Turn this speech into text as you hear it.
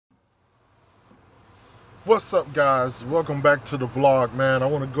What's up, guys? Welcome back to the vlog, man. I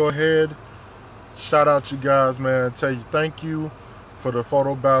want to go ahead, shout out you guys, man, tell you thank you for the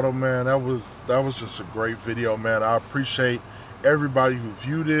photo battle, man. That was just a great video, man. I appreciate everybody who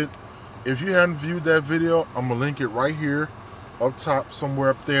viewed it. If you hadn't viewed that video, I'm gonna link it right here up top, somewhere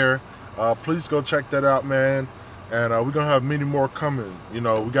up there. Please go check that out, man. And we're gonna have many more coming. You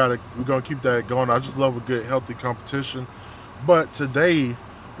know, we're gonna keep that going. I just love a good, healthy competition. But today,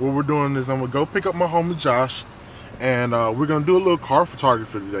 what we're doing is I'm gonna go pick up my homie Josh, and we're gonna do a little car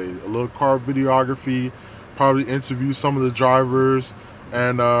photography today, a little car videography, probably interview some of the drivers,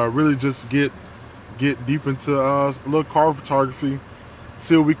 and really just get deep into a little car photography,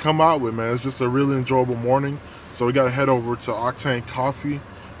 see what we come out with, man. It's just a really enjoyable morning. So we gotta head over to Octane Coffee,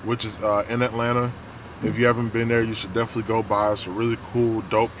 which is in Atlanta. If you haven't been there, you should definitely go by. It's a really cool,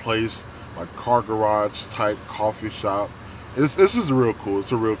 dope place, like car garage type coffee shop. It's just real cool.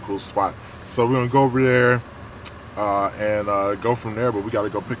 It's a real cool spot. So we're gonna go over there and go from there, but we gotta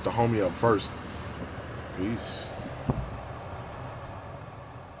go pick the homie up first. Peace.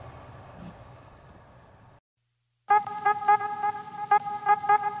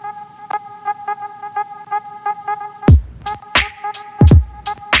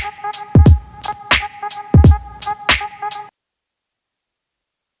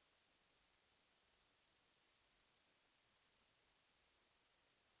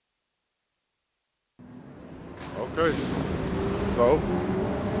 Okay, so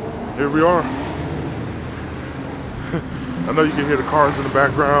here we are. I know you can hear the cars in the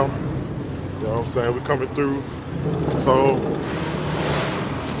background. You know what I'm saying? We're coming through. So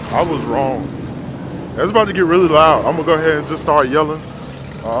I was wrong. It's about to get really loud. I'm gonna go ahead and just start yelling.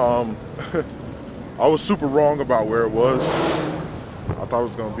 I was super wrong about where it was. I thought it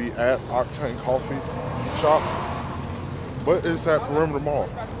was gonna be at Octane Coffee shop, but it's at Perimeter Mall,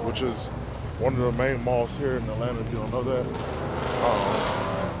 which is one of the main malls here in Atlanta, if you don't know that.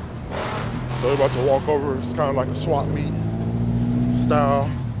 So we're about to walk over. It's kind of like a swap meet style.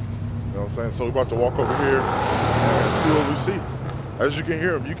 You know what I'm saying? So we're about to walk over here and see what we see. As you can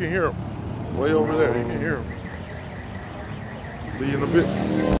hear him, way over there, you can hear him. See you in a bit.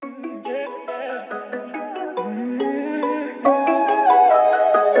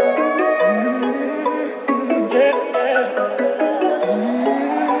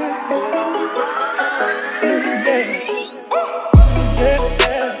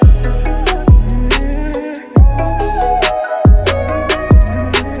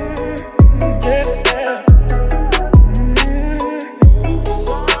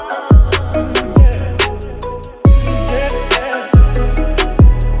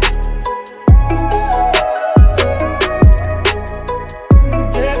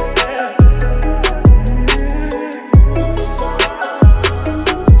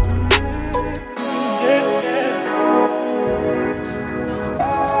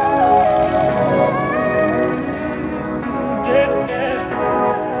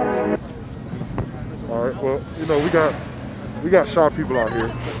 Well, you know, we got shy people out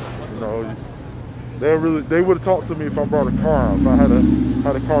here. You know, they would have talked to me if I brought a car out, if I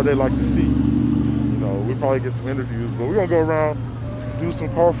had a car they like to see. You know, we'd probably get some interviews, but we're gonna go around, do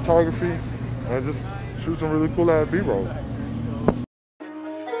some car photography, and just shoot some really cool ass B-roll.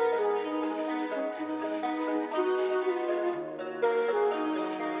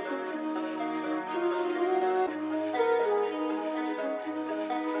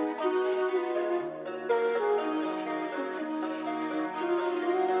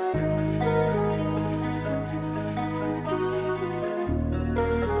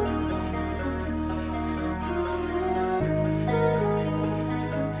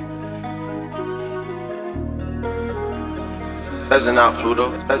 Pheasant out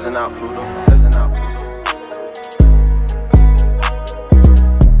Pluto, pheasant out Pluto, pheasant out Pluto.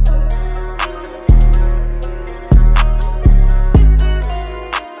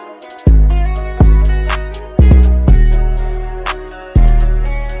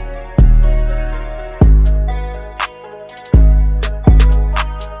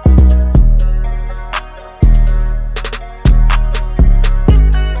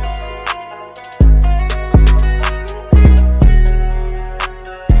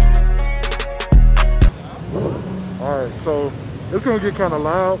 So it's gonna get kind of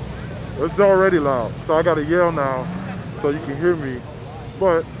loud. It's already loud, so I gotta yell now so you can hear me.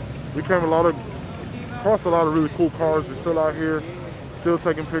 But we came across a lot of really cool cars. We're still out here, still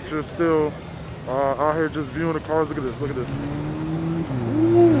taking pictures, still out here just viewing the cars. Look at this, look at this.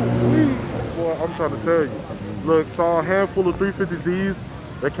 Ooh, boy, I'm trying to tell you. Look, saw a handful of 350Zs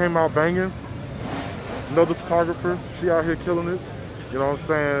that came out banging. Another photographer, she out here killing it. You know what I'm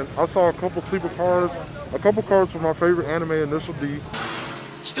saying? I saw a couple sleeper cars, a couple cars from my favorite anime, Initial D.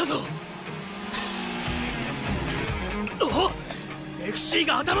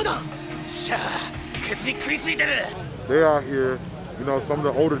 They out here, you know, some of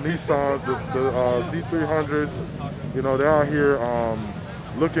the older Nissans, the Z300s, you know, they're out here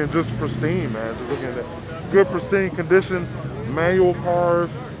looking just pristine, man. Just looking at good, pristine condition, manual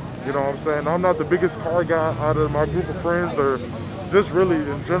cars. You know what I'm saying? I'm not the biggest car guy out of my group of friends, or just really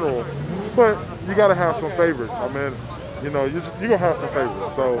in general, but you gotta have some favorites. I mean, you know, you're gonna have some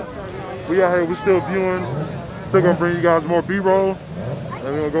favorites. So we out here, we still viewing, still gonna bring you guys more B-roll, and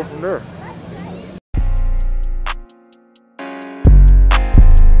we're gonna go from there.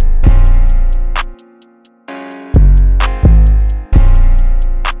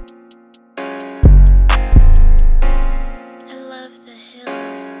 I love the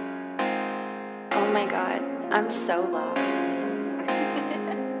hills. Oh my God, I'm so lost.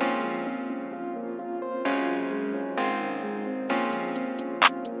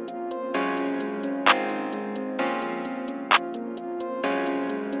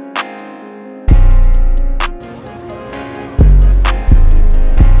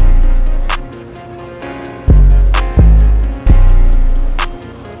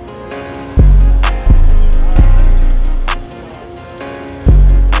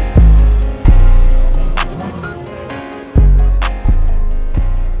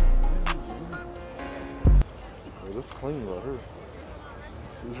 Clean right here.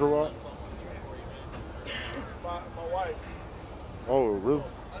 Is your rock? My wife. Oh, really?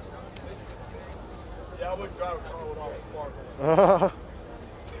 Yeah, I wouldn't drive a car with all the sparkles.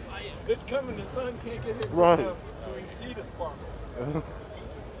 It's coming, the sun can't get hit Right. enough so we can see the sparkles.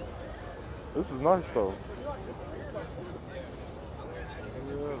 This is nice though.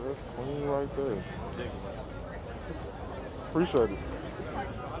 Yeah, that's clean right there. Appreciate it.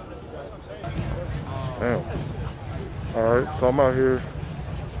 Damn. Alright, so I'm out here.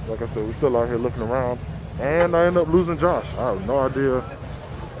 Like I said, we still out here looking around. And I ended up losing Josh. I have no idea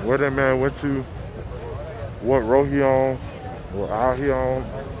where that man went to, what row he on, what aisle he on.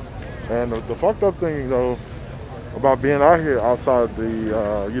 And the fucked up thing, though, about being out here outside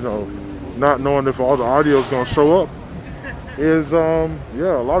the, you know, not knowing if all the audio is going to show up, is,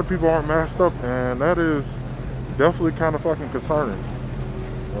 yeah, a lot of people aren't masked up, and that is definitely kind of fucking concerning.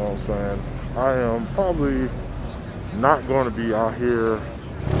 You know what I'm saying? I am probably not going to be out here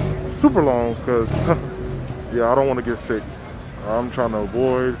super long because, yeah, I don't want to get sick. I'm trying to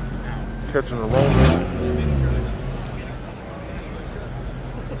avoid catching the Rona.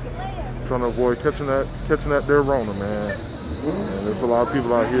 Trying to avoid catching that there Rona, man. And there's a lot of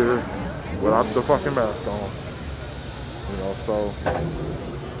people out here without the fucking mask on. You know, so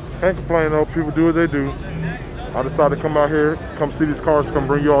can't complain though. People do what they do. I decided to come out here, come see these cars, come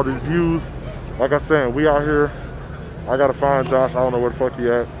bring you all these views. Like I said, we out here. I gotta find Josh. I don't know where the fuck he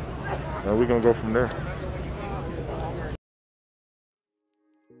at, and we're gonna go from there.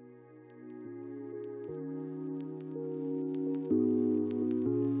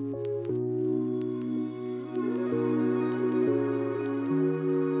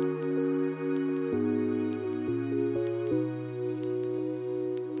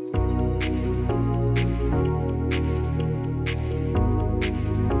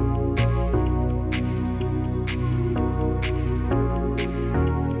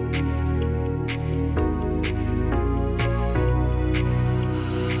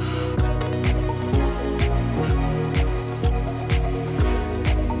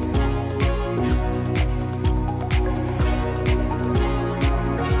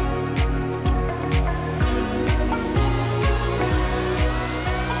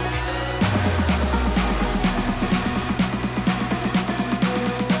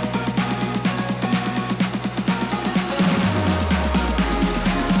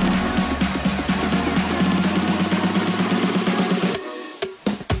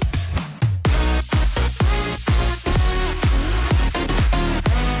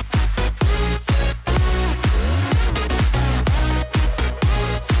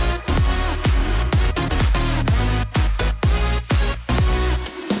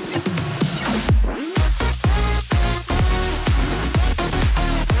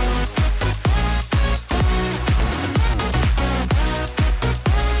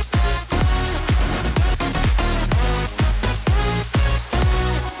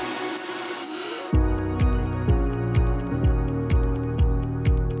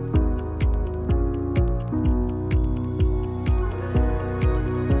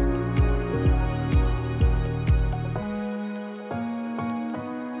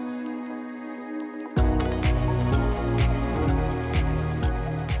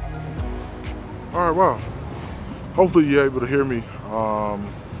 All right, wow. Hopefully you're able to hear me.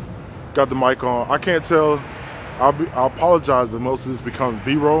 Got the mic on. I can't tell. I'll apologize if most of this becomes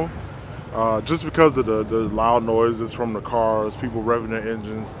B-roll, just because of the loud noises from the cars, people revving their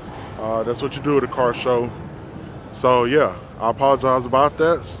engines. That's what you do at a car show. So yeah, I apologize about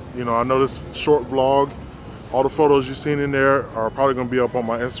that. You know, I know this short vlog, all the photos you've seen in there are probably gonna be up on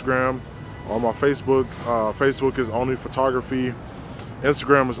my Instagram, on my Facebook. Facebook is Only Photography.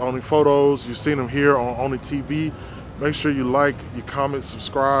 Instagram is Only Photos. You've seen them here on Only TV. Make sure you like, you comment,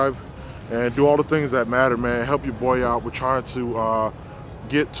 subscribe, and do all the things that matter, man. Help your boy out. We're trying to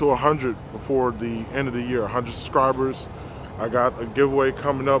get to 100 before the end of the year, 100 subscribers. I got a giveaway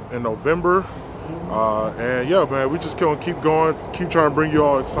coming up in November. And yeah, man, we just gonna keep going, keep trying to bring you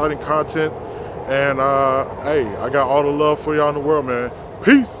all exciting content. And hey, I got all the love for y'all in the world, man.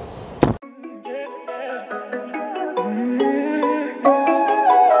 Peace.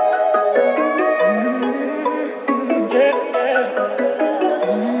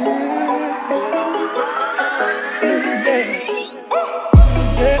 Yeah.